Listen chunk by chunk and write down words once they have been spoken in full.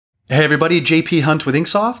Hey everybody, JP Hunt with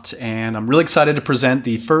InkSoft, and I'm really excited to present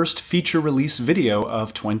the first feature release video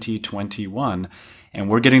of 2021. And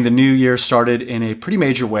we're getting the new year started in a pretty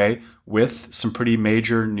major way with some pretty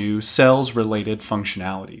major new sales-related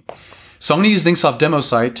functionality. So I'm going to use the InkSoft demo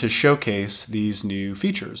site to showcase these new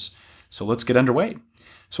features. So let's get underway.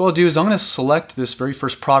 So what I'll do is I'm going to select this very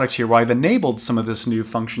first product here where I've enabled some of this new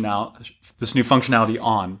functionality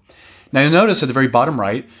on. Now you'll notice at the very bottom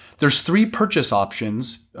right, there's 3 purchase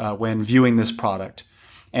options when viewing this product,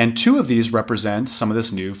 and 2 of these represent some of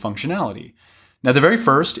this new functionality. Now the very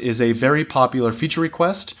first is a very popular feature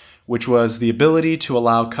request, which was the ability to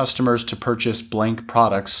allow customers to purchase blank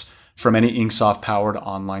products from any InkSoft powered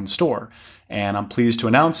online store. And I'm pleased to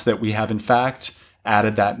announce that we have in fact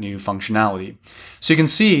added that new functionality. So you can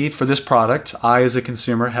see for this product, I as a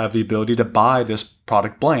consumer have the ability to buy this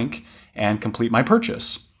product blank and complete my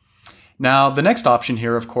purchase. Now, the next option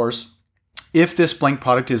here, of course, if this blank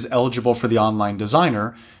product is eligible for the online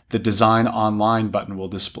designer, the Design Online button will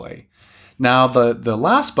display. Now, the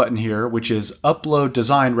last button here, which is Upload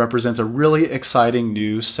Design, represents a really exciting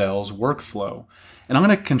new sales workflow. And I'm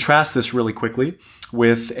going to contrast this really quickly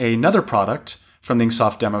with another product from the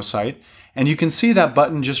InkSoft demo site. And you can see that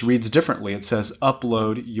button just reads differently. It says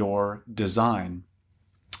Upload Your Design.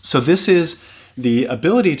 So this is the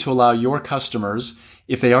ability to allow your customers,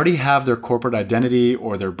 if they already have their corporate identity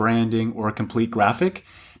or their branding or a complete graphic,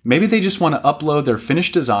 maybe they just want to upload their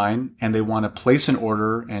finished design and they want to place an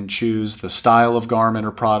order and choose the style of garment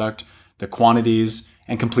or product, the quantities,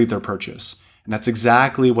 and complete their purchase. And that's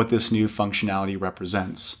exactly what this new functionality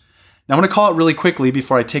represents. Now I'm going to call it really quickly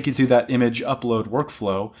before I take you through that image upload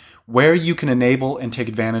workflow where you can enable and take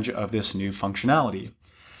advantage of this new functionality.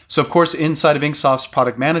 So of course, inside of InkSoft's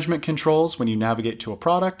product management controls, when you navigate to a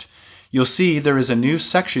product, you'll see there is a new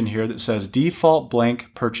section here that says Default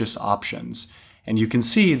Blank Purchase Options. And you can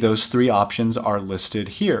see those 3 options are listed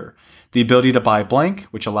here. The ability to buy blank,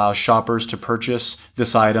 which allows shoppers to purchase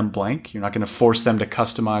this item blank. You're not going to force them to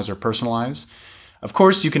customize or personalize. Of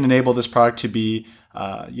course, you can enable this product to be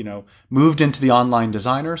moved into the online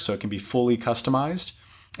designer so it can be fully customized.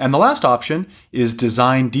 And the last option is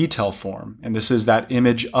Design Detail Form. And this is that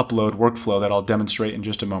image upload workflow that I'll demonstrate in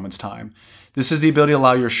just a moment's time. This is the ability to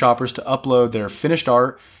allow your shoppers to upload their finished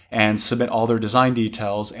art and submit all their design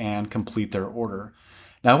details and complete their order.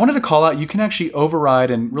 Now I wanted to call out, you can actually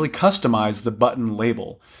override and really customize the button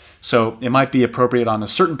label. So it might be appropriate on a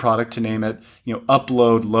certain product to name it,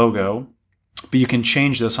 Upload Logo, but you can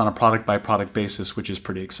change this on a product by product basis, which is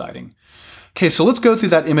pretty exciting. Okay, so let's go through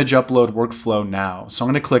that image upload workflow now. So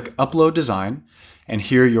I'm going to click Upload Design, and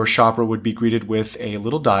here your shopper would be greeted with a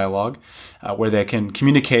little dialog where they can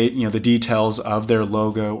communicate the details of their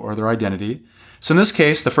logo or their identity. So in this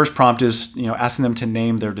case, the first prompt is asking them to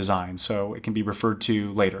name their design, so it can be referred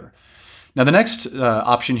to later. Now the next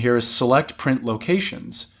option here is Select Print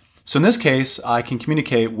Locations. So in this case, I can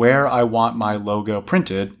communicate where I want my logo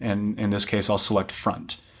printed, and in this case, I'll select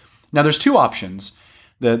Front. Now there's 2 options.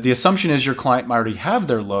 The assumption is your client might already have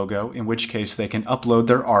their logo, in which case they can upload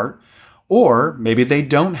their art, or maybe they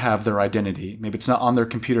don't have their identity. Maybe it's not on their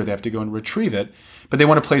computer, they have to go and retrieve it, but they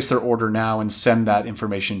want to place their order now and send that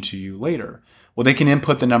information to you later. Well, they can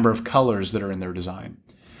input the number of colors that are in their design.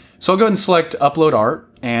 So I'll go ahead and select Upload Art,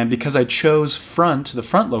 and because I chose Front, the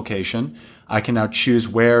front location, I can now choose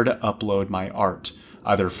where to upload my art,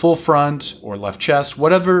 either full front or left chest,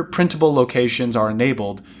 whatever printable locations are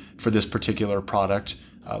enabled for this particular product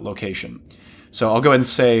location. So I'll go ahead and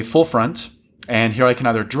say full front, and here I can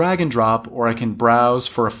either drag and drop or I can browse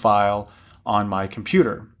for a file on my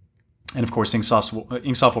computer. And of course,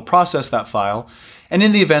 InkSoft will process that file. And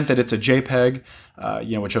in the event that it's a JPEG,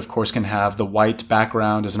 which of course can have the white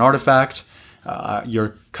background as an artifact,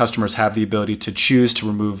 your customers have the ability to choose to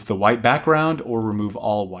remove the white background or remove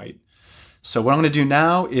all white. So what I'm going to do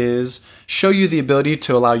now is show you the ability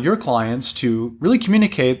to allow your clients to really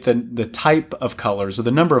communicate the type of colors or the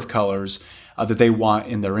number of colors that they want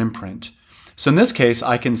in their imprint. So in this case,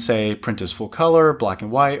 I can say print as full color, black and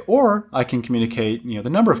white, or I can communicate the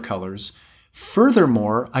number of colors.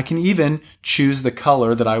 Furthermore, I can even choose the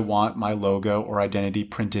color that I want my logo or identity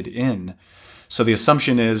printed in. So the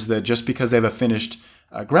assumption is that just because they have a finished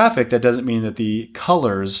graphic, that doesn't mean that the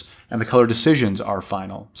colors and the color decisions are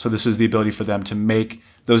final. So this is the ability for them to make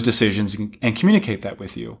those decisions and communicate that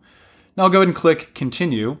with you. Now I'll go ahead and click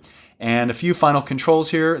Continue. And a few final controls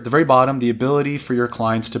here. At the very bottom, the ability for your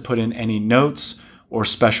clients to put in any notes or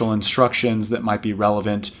special instructions that might be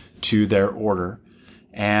relevant to their order.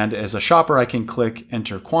 And as a shopper, I can click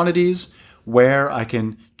Enter Quantities, where I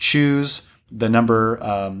can choose the number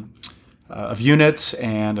of units,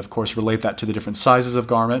 and of course relate that to the different sizes of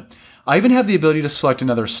garment. I even have the ability to select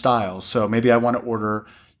another style. So maybe I want to order,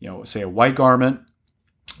 say a white garment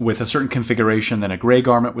with a certain configuration, then a gray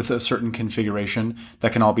garment with a certain configuration.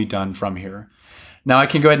 That can all be done from here. Now I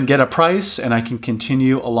can go ahead and get a price, and I can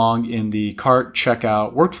continue along in the cart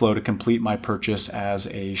checkout workflow to complete my purchase as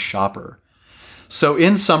a shopper. So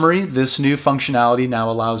in summary, this new functionality now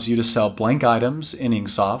allows you to sell blank items in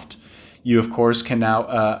InkSoft. You, of course, can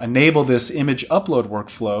now enable this image upload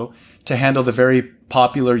workflow to handle the very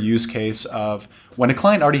popular use case of when a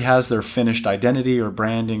client already has their finished identity or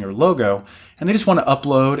branding or logo, and they just want to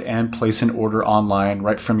upload and place an order online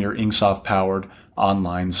right from your InkSoft-powered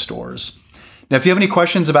online stores. Now, if you have any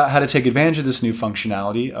questions about how to take advantage of this new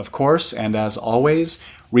functionality, of course, and as always,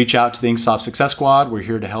 reach out to the InkSoft Success Squad. We're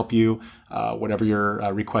here to help you, whatever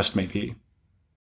your request may be.